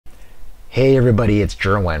Hey everybody, it's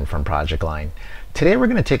Jerwin from Project Line. Today we're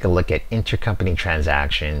going to take a look at intercompany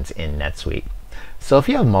transactions in NetSuite. So if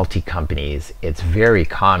you have multi-companies, it's very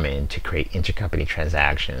common to create intercompany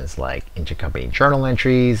transactions like intercompany journal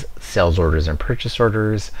entries, sales orders and purchase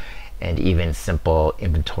orders, and even simple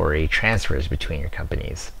inventory transfers between your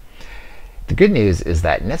companies. The good news is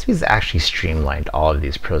that NetSuite has actually streamlined all of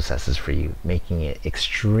these processes for you, making it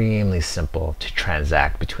extremely simple to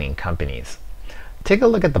transact between companies. Take a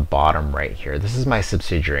look at the bottom right here. This is my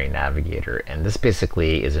subsidiary Navigator, and this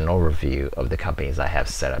basically is an overview of the companies I have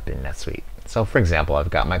set up in NetSuite. So for example,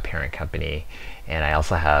 I've got my parent company, and I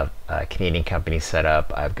also have a Canadian company set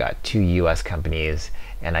up. I've got 2 US companies,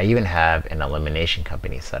 and I even have an elimination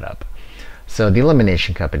company set up. So the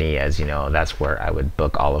elimination company, as you know, that's where I would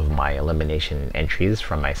book all of my elimination entries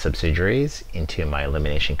from my subsidiaries into my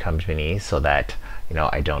elimination company so that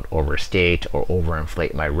I don't overstate or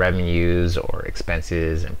overinflate my revenues or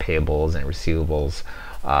expenses and payables and receivables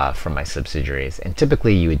from my subsidiaries. And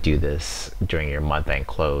typically you would do this during your month-end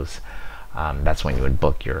close. That's when you would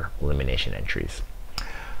book your elimination entries.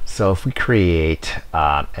 So if we create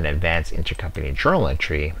an advanced intercompany journal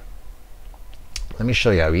entry, let me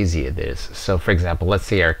show you how easy it is. So for example, let's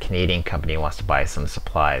say our Canadian company wants to buy some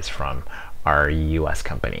supplies from our US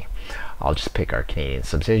company. I'll just pick our Canadian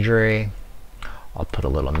subsidiary. I'll put a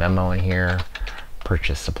little memo in here,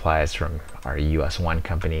 purchase supplies from our US 1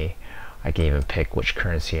 company. I can even pick which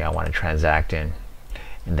currency I want to transact in.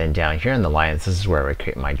 And then down here in the lines, this is where I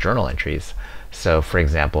create my journal entries. So for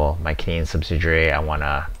example, my Canadian subsidiary, I want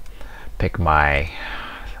to pick my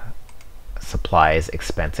supplies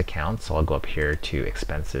expense account. So I'll go up here to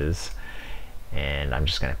expenses, and I'm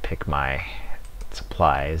just going to pick my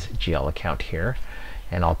supplies GL account here.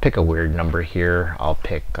 And I'll pick a weird number here. I'll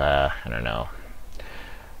pick, I don't know,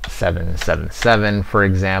 777 for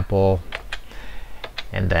example,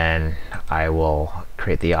 and then I will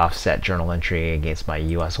create the offset journal entry against my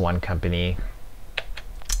US 1 company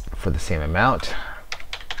for the same amount.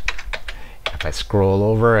 If I scroll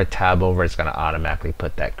over, a tab over, it's going to automatically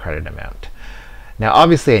put that credit amount. Now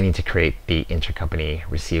obviously I need to create the intercompany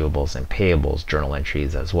receivables and payables journal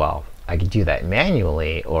entries as well. I can do that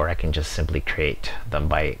manually, or I can just simply create them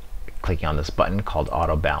by clicking on this button called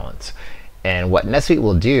Auto Balance. And what NetSuite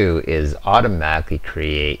will do is automatically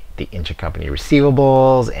create the intercompany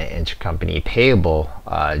receivables and intercompany payable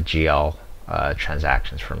GL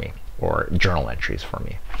transactions for me, or journal entries for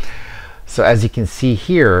me. So as you can see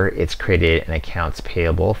here, it's created an accounts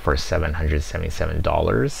payable for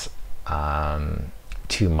 $777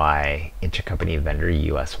 to my intercompany vendor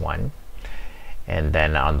US 1. And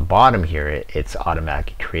then on the bottom here, it's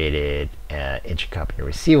automatically created an intercompany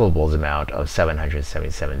receivables amount of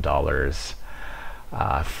 $777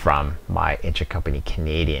 from my intercompany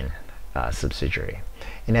Canadian subsidiary.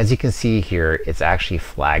 And as you can see here, it's actually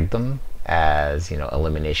flagged them as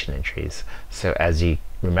elimination entries. So as you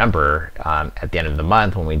remember, at the end of the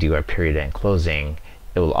month when we do our period end closing,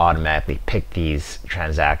 it will automatically pick these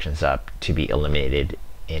transactions up to be eliminated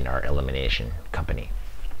in our elimination company.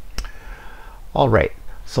 All right,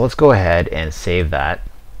 so let's go ahead and save that.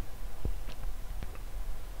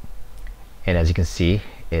 And as you can see,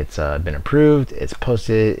 it's been approved, it's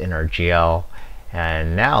posted in our GL,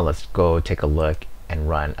 and now let's go take a look and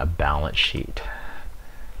run a balance sheet.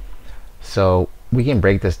 So we can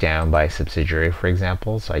break this down by subsidiary, for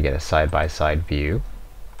example. So I get a side-by-side view.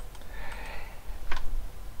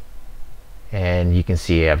 And you can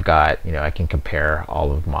see I've got, I can compare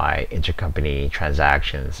all of my intercompany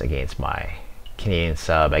transactions against my Canadian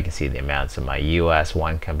sub. I can see the amounts in my US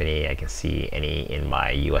 1 company. I can see any in my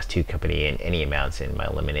US 2 company and any amounts in my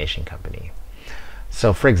elimination company.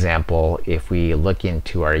 So for example, if we look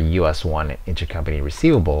into our US 1 intercompany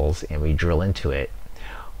receivables and we drill into it,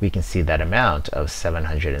 we can see that amount of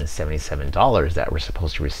 $777 that we're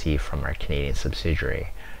supposed to receive from our Canadian subsidiary.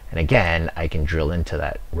 And again, I can drill into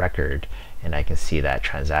that record and I can see that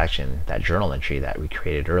transaction, that journal entry that we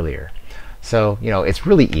created earlier. So, it's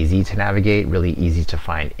really easy to navigate, really easy to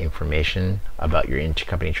find information about your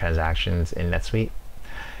intercompany transactions in NetSuite.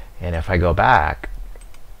 And if I go back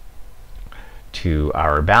to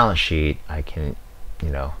our balance sheet, I can,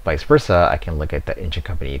 vice versa, I can look at the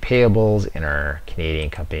intercompany payables in our Canadian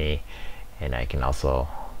company, and I can also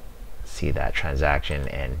see that transaction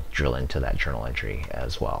and drill into that journal entry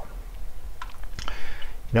as well.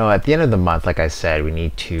 At the end of the month, like I said, we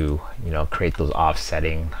need to, create those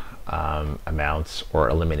offsetting amounts or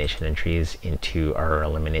elimination entries into our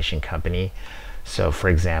elimination company. So for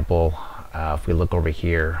example, if we look over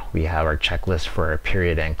here, we have our checklist for our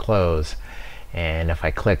period end close. And if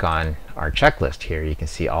I click on our checklist here, you can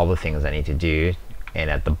see all the things I need to do And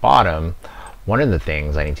at the bottom, one of the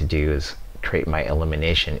things I need to do is create my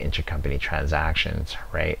elimination intercompany transactions,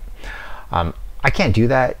 right? I can't do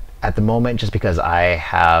that at the moment just because I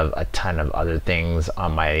have a ton of other things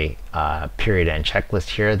on my period end checklist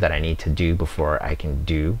here that I need to do before I can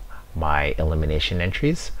do my elimination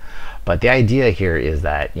entries. But the idea here is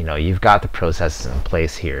that you've got the processes in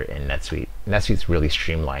place here in NetSuite. NetSuite's really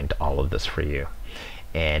streamlined all of this for you.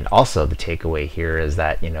 And also the takeaway here is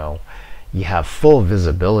that you have full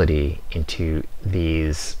visibility into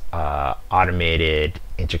these automated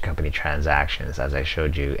intercompany transactions, as I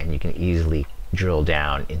showed you, and you can easily drill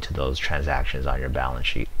down into those transactions on your balance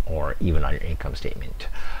sheet or even on your income statement.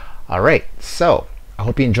 All right, so I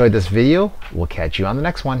hope you enjoyed this video. We'll catch you on the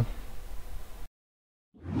next one.